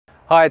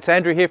Hi, it's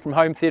Andrew here from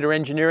Home Theatre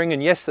Engineering,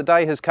 and yes, the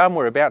day has come.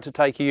 We're about to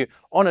take you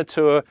on a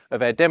tour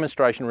of our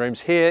demonstration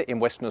rooms here in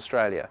Western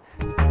Australia.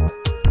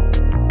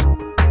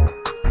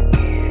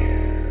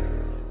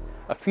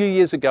 A few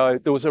years ago,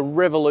 there was a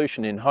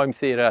revolution in home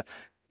theatre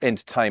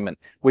entertainment.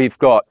 We've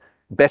got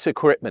better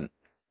equipment,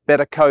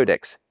 better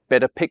codecs,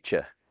 better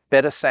picture,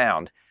 better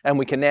sound, and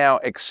we can now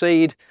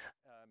exceed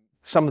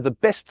some of the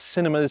best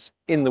cinemas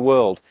in the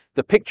world.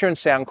 The picture and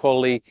sound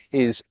quality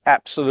is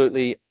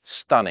absolutely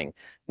stunning.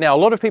 Now, a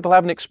lot of people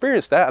haven't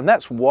experienced that, and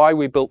that's why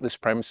we built this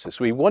premises.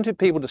 We wanted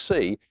people to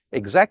see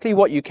exactly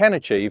what you can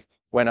achieve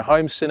when a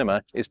home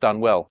cinema is done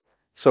well.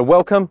 So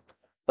welcome,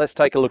 let's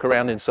take a look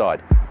around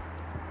inside.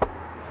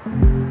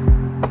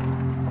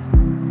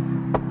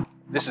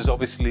 This is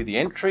obviously the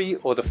entry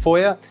or the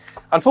foyer.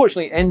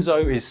 Unfortunately,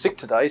 Enzo is sick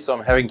today, so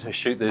I'm having to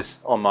shoot this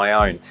on my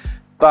own.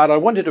 But I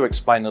wanted to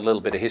explain a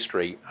little bit of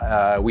history.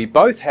 We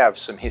both have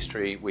some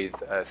history with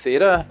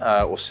theatre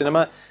or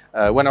cinema.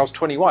 When I was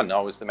 21, I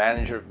was the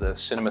manager of the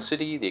Cinema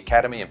City, the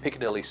Academy and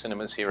Piccadilly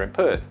cinemas here in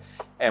Perth.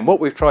 And what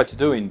we've tried to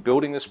do in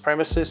building this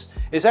premises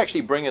is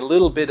actually bring a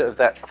little bit of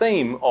that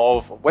theme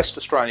of West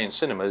Australian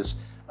cinemas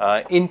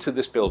into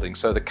this building.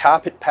 So the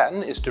carpet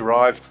pattern is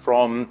derived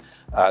from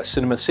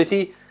Cinema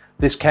City.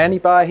 This candy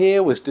bar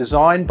here was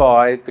designed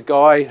by the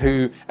guy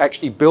who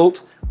actually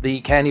built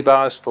the candy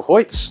bars for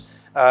Hoyts.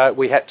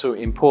 We had to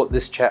import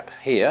this chap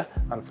here,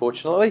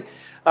 unfortunately.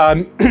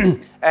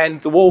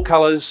 And the wall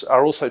colours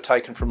are also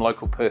taken from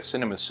local Perth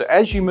cinemas. So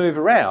as you move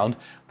around,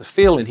 the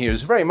feel in here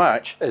is very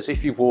much as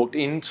if you've walked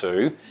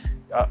into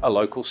a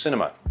local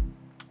cinema.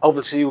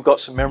 Obviously, we've got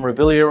some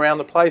memorabilia around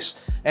the place,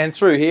 and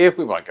through here,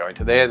 we won't go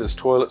into there, there's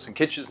toilets and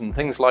kitchens and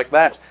things like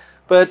that.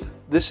 But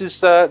this is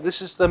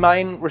the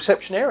main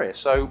reception area.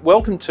 So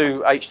welcome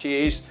to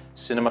HTE's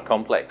Cinema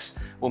Complex.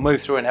 We'll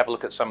move through and have a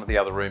look at some of the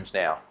other rooms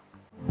now.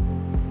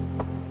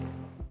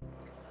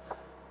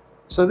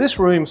 So this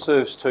room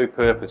serves two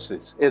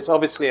purposes. It's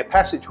obviously a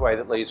passageway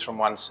that leads from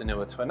one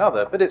cinema to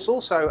another, but it's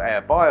also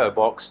our bio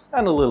box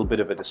and a little bit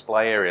of a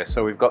display area.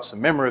 So we've got some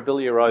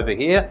memorabilia over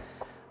here,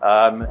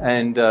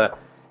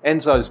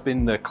 Enzo's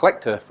been the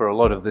collector for a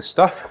lot of this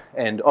stuff,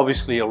 and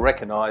obviously you'll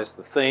recognise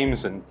the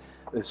themes and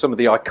some of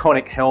the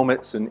iconic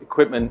helmets and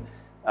equipment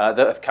that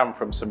have come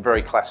from some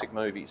very classic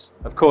movies.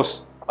 Of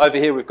course, over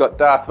here we've got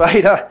Darth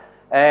Vader,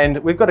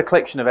 and we've got a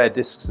collection of our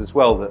discs as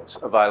well that's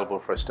available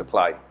for us to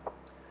play.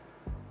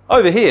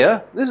 Over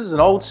here, this is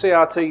an old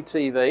CRT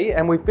TV,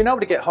 and we've been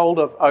able to get hold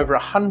of over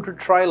 100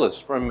 trailers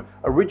from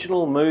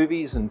original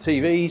movies and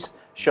TV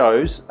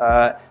shows,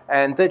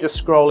 and they're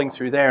just scrolling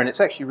through there, and it's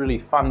actually really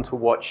fun to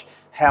watch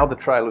how the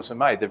trailers are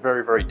made. They're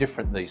very, very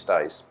different these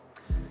days.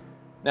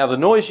 Now, the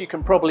noise you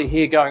can probably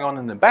hear going on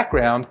in the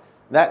background,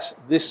 that's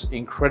this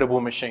incredible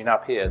machine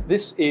up here.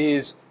 This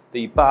is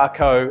the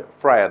Barco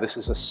Freya. This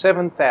is a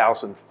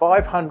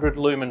 7,500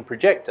 lumen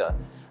projector,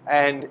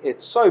 and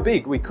it's so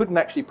big we couldn't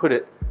actually put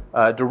it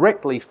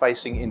directly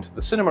facing into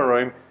the cinema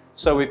room.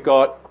 So we've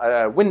got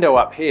a window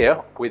up here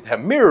with a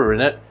mirror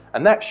in it,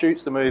 and that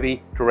shoots the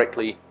movie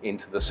directly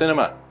into the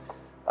cinema.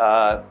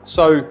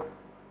 So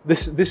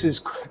this is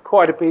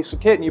quite a piece of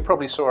kit, and you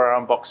probably saw our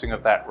unboxing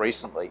of that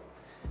recently.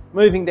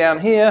 Moving down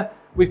here,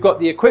 we've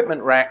got the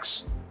equipment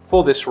racks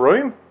for this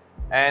room,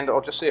 and I'll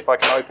just see if I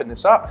can open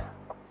this up.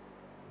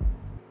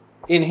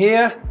 In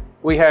here,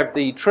 we have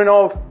the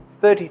Trinnov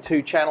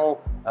 32-channel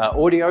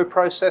audio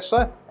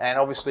processor, and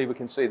obviously we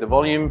can see the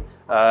volume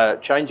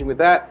changing with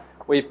that.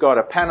 We've got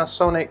a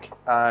Panasonic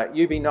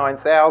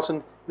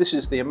UB9000. This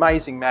is the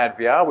amazing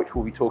MadVR, which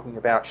we'll be talking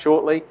about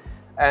shortly.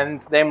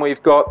 And then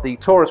we've got the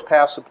Taurus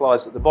power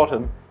supplies at the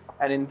bottom.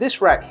 And in this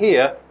rack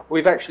here,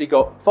 we've actually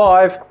got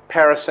 5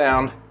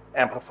 Parasound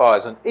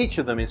amplifiers, and each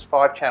of them is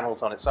 5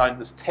 channels on its own.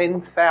 There's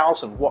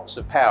 10,000 watts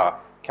of power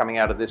coming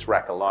out of this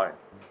rack alone.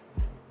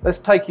 Let's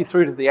take you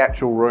through to the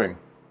actual room.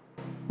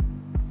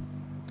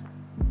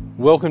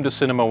 Welcome to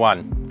Cinema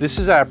One. This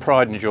is our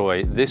pride and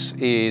joy. This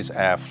is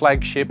our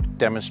flagship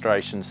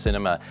demonstration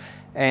cinema,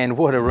 and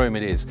what a room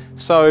it is.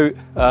 So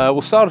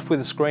we'll start off with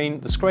the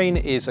screen. The screen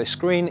is a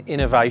Screen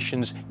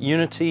Innovations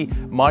Unity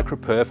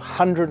microperf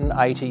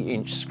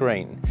 180-inch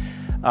screen.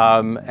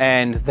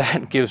 And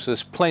that gives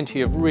us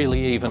plenty of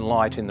really even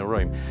light in the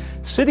room.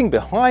 Sitting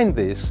behind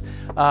this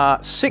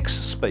are 6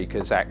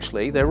 speakers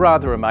actually. They're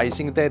rather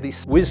amazing. They're the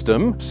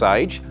Wisdom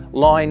Sage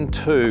Line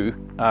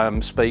 2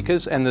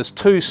 speakers, and there's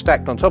 2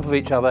 stacked on top of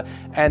each other,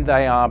 and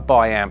they are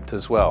bi-amped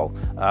as well.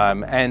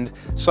 And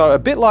so a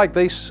bit like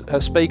these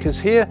speakers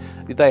here,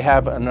 they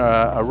have an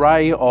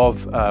array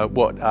of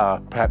what are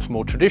perhaps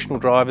more traditional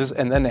drivers,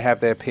 and then they have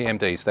their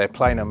PMDs, their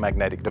planar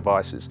magnetic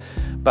devices.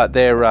 But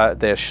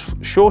they're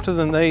shorter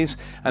than these,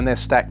 and they're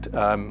stacked 2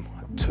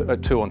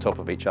 on top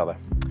of each other.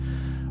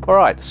 All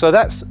right, so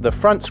that's the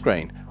front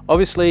screen.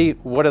 Obviously,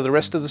 what are the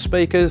rest of the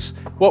speakers?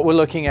 What we're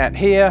looking at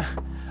here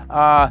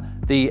are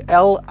the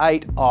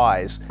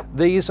L8Is.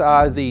 These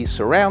are the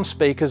surround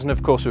speakers, and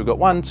of course we've got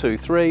 1, 2,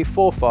 3,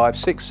 4, 5,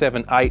 6,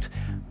 7, 8.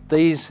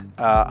 These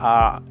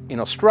are in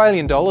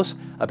Australian dollars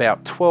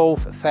about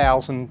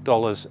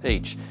 $12,000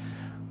 each.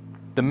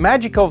 The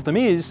magic of them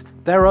is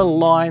they're a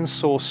line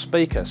source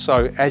speaker,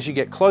 so as you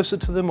get closer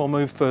to them or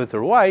move further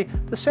away,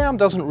 the sound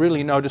doesn't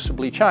really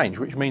noticeably change,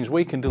 which means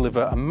we can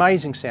deliver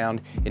amazing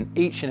sound in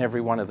each and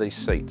every one of these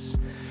seats.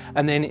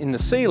 And then in the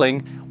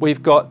ceiling,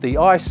 we've got the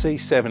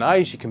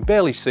IC7As. You can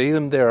barely see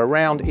them. They're a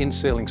round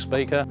in-ceiling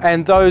speaker.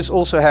 And those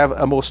also have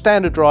a more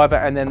standard driver,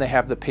 and then they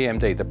have the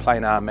PMD, the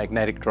planar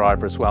magnetic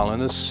driver as well.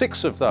 And there's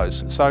 6 of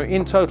those. So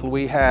in total,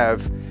 we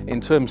have, in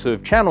terms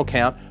of channel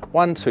count,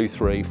 1, 2,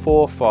 3,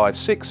 4, 5,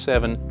 6,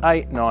 7,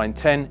 8, 9,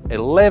 10,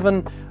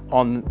 11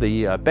 on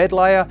the bed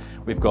layer.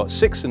 We've got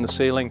 6 in the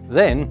ceiling.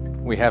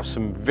 Then we have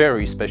some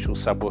very special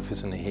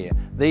subwoofers in here.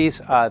 These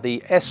are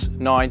the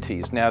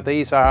S90s. Now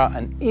these are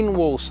an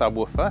in-wall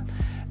subwoofer,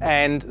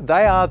 and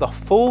they are the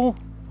full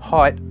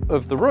height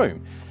of the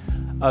room.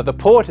 The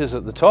port is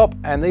at the top,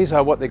 and these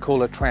are what they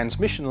call a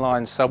transmission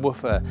line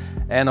subwoofer.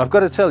 And I've got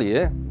to tell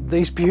you,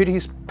 these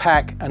beauties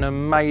pack an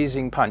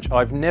amazing punch.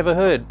 I've never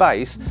heard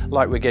bass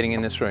like we're getting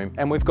in this room.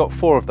 And we've got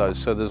 4 of those.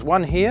 So there's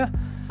one here,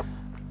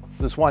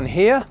 there's one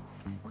here,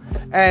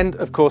 and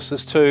of course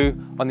there's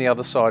 2 on the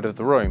other side of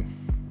the room.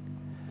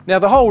 Now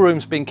the whole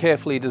room's been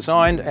carefully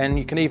designed, and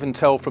you can even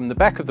tell from the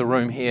back of the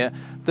room here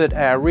that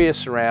our rear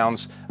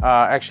surrounds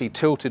are actually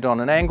tilted on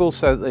an angle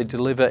so that they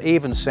deliver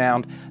even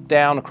sound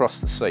down across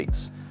the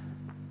seats.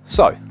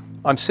 So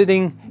I'm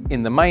sitting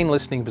in the main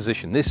listening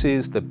position. This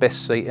is the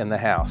best seat in the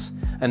house,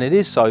 and it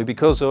is so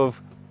because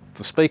of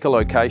the speaker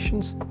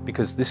locations,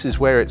 because this is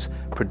where it's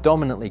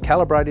predominantly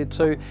calibrated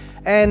to,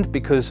 and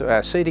because of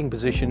our seating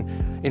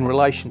position in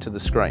relation to the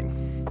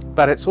screen.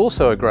 But it's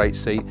also a great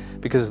seat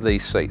because of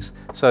these seats.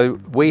 So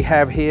we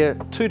have here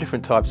 2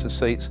 different types of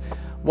seats.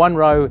 One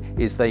row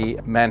is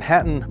the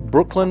Manhattan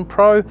Brooklyn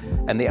Pro,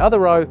 and the other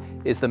row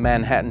is the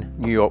Manhattan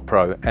New York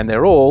Pro, and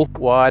they're all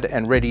wired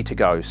and ready to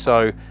go.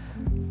 So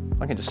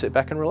I can just sit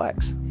back and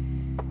relax.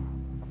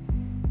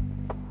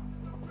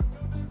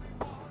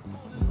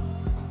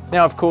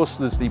 Now, of course,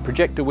 there's the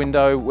projector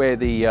window where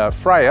the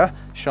Freya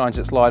shines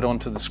its light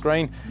onto the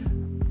screen.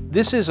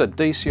 This is a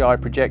DCI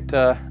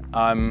projector.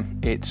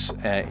 It's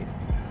a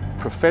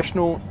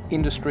professional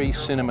industry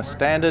cinema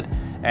standard,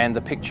 and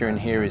the picture in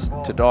here is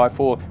to die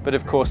for. But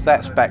of course,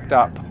 that's backed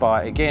up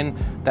by, again,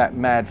 that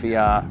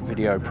MadVR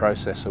video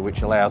processor,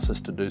 which allows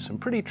us to do some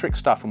pretty trick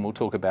stuff, and we'll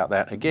talk about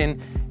that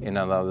again in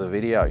another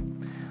video.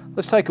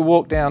 Let's take a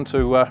walk down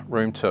to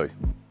room 2.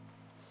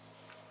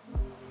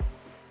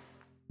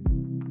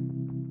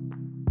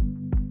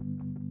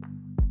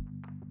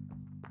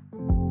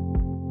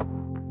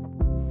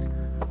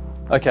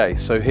 Okay,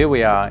 so here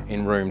we are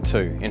in room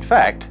 2. In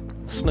fact,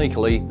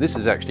 sneakily, this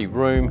is actually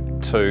room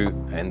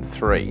 2 and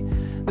 3.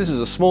 This is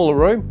a smaller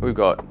room. We've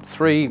got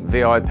 3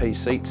 VIP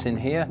seats in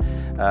here,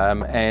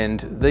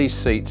 and these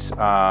seats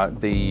are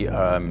the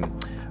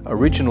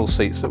original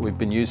seats that we've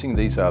been using.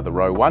 These are the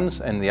row 1s,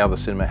 and the other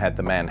cinema had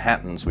the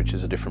Manhattans, which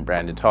is a different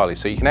brand entirely.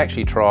 So you can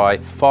actually try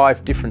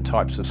 5 different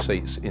types of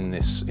seats in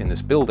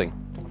this building.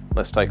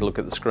 Let's take a look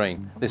at the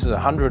screen. This is a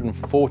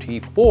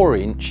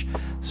 144-inch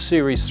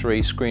Series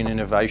 3 Screen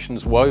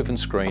Innovations woven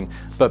screen,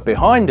 but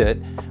behind it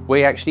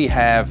we actually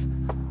have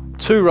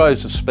 2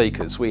 rows of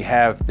speakers. We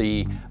have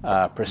the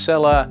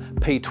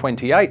Parasound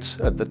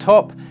P28s at the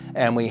top,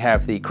 and we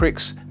have the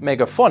Crix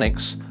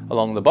Megaphonics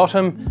along the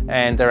bottom,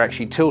 and they're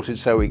actually tilted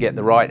so we get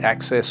the right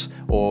access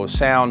or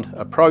sound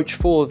approach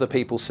for the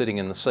people sitting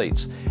in the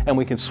seats. And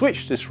we can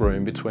switch this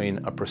room between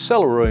a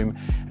Parasound room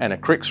and a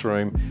Crix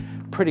room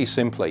pretty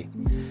simply.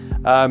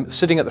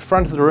 Sitting at the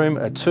front of the room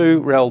are 2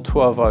 REL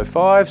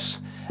 1205s,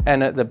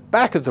 and at the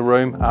back of the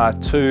room are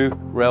 2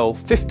 REL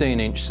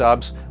 15-inch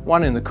subs,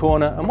 one in the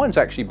corner, and one's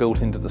actually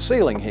built into the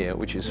ceiling here,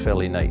 which is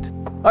fairly neat.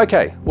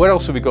 Okay, what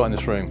else have we got in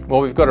this room?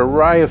 Well, we've got an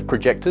array of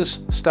projectors,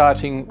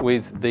 starting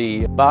with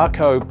the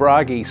Barco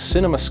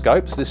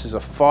CinemasCopes. This is a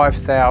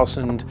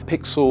 5,000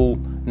 pixel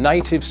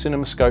native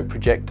CinemasCope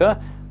projector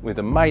with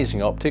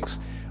amazing optics.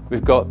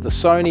 We've got the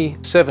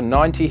Sony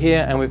 790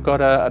 here, and we've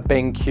got a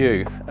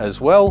BenQ as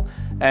well,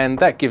 and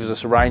that gives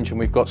us a range, and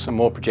we've got some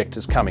more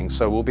projectors coming,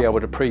 so we'll be able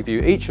to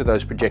preview each of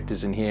those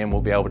projectors in here, and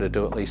we'll be able to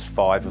do at least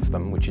 5 of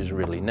them, which is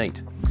really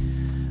neat.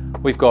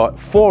 We've got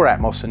 4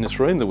 ATMOS in this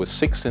room. There were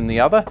 6 in the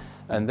other,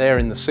 and they're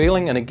in the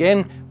ceiling, and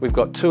again we've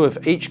got 2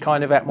 of each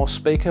kind of ATMOS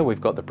speaker. We've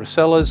got the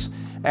Parasounds,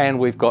 and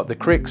we've got the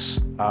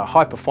Crix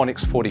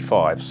Hyperphonics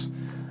 45s.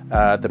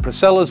 The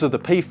Parasounds are the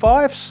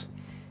P5s,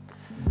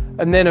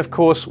 and then of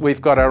course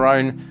we've got our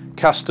own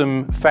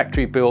custom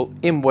factory built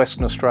in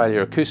Western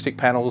Australia acoustic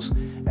panels,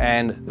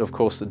 and of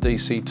course the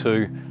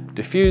DC2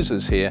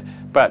 diffusers here.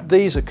 But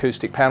these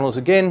acoustic panels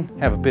again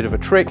have a bit of a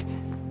trick.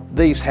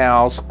 These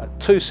house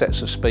 2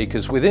 sets of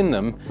speakers within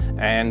them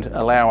and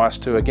allow us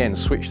to again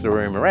switch the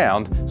room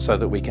around so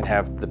that we can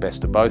have the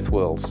best of both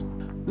worlds.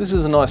 This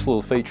is a nice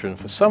little feature, and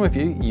for some of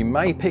you, you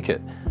may pick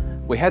it.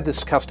 We had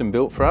this custom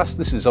built for us.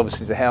 This is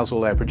obviously to house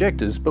all our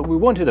projectors, but we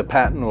wanted a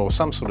pattern or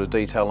some sort of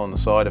detail on the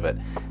side of it.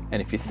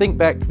 And if you think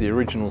back to the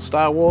original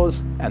Star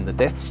Wars and the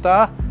Death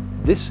Star,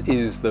 this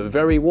is the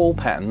very wall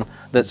pattern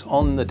that's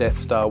on the Death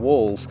Star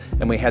walls,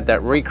 and we had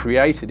that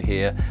recreated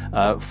here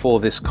for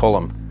this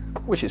column,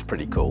 which is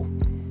pretty cool.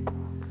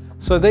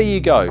 So there you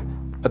go.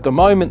 At the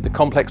moment, the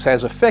complex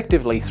has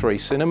effectively 3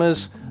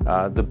 cinemas.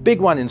 The big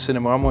one in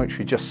cinema one, which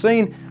we've just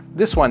seen,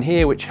 this one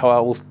here, which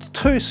holds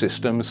 2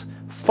 systems,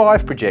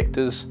 5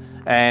 projectors,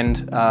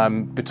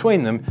 and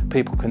between them,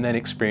 people can then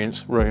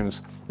experience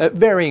rooms at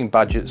varying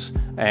budgets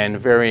and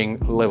varying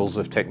levels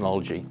of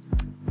technology.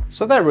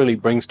 So that really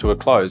brings to a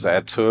close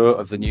our tour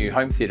of the new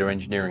home theatre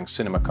engineering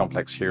cinema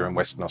complex here in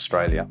Western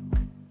Australia.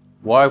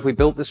 Why have we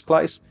built this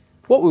place?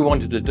 What we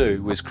wanted to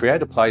do was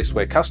create a place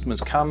where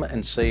customers come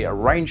and see a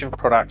range of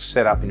products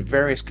set up in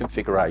various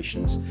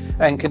configurations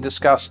and can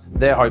discuss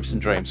their hopes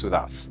and dreams with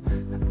us.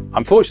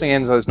 Unfortunately,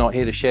 Enzo's not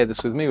here to share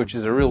this with me, which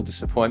is a real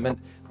disappointment,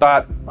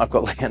 but I've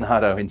got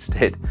Leonardo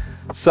instead.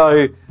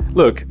 So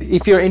look,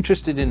 if you're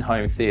interested in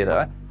home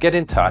theatre, get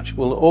in touch.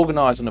 We'll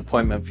organise an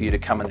appointment for you to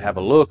come and have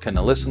a look and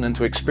a listen and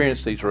to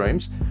experience these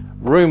rooms.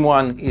 Room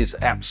 1 is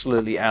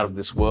absolutely out of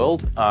this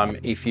world.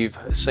 If you've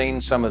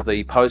seen some of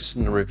the posts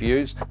and the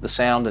reviews, the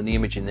sound and the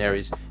image in there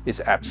is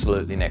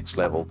absolutely next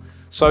level.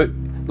 So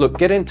look,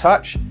 get in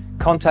touch,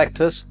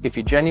 contact us. If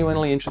you're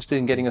genuinely interested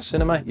in getting a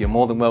cinema, you're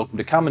more than welcome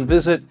to come and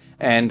visit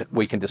and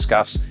we can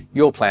discuss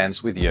your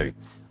plans with you.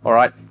 All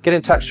right, get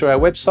in touch through our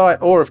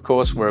website, or of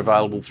course, we're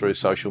available through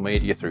social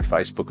media, through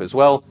Facebook as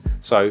well.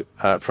 So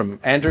from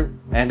Andrew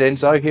and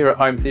Enzo here at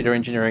Home Theatre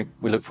Engineering,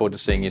 we look forward to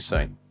seeing you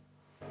soon.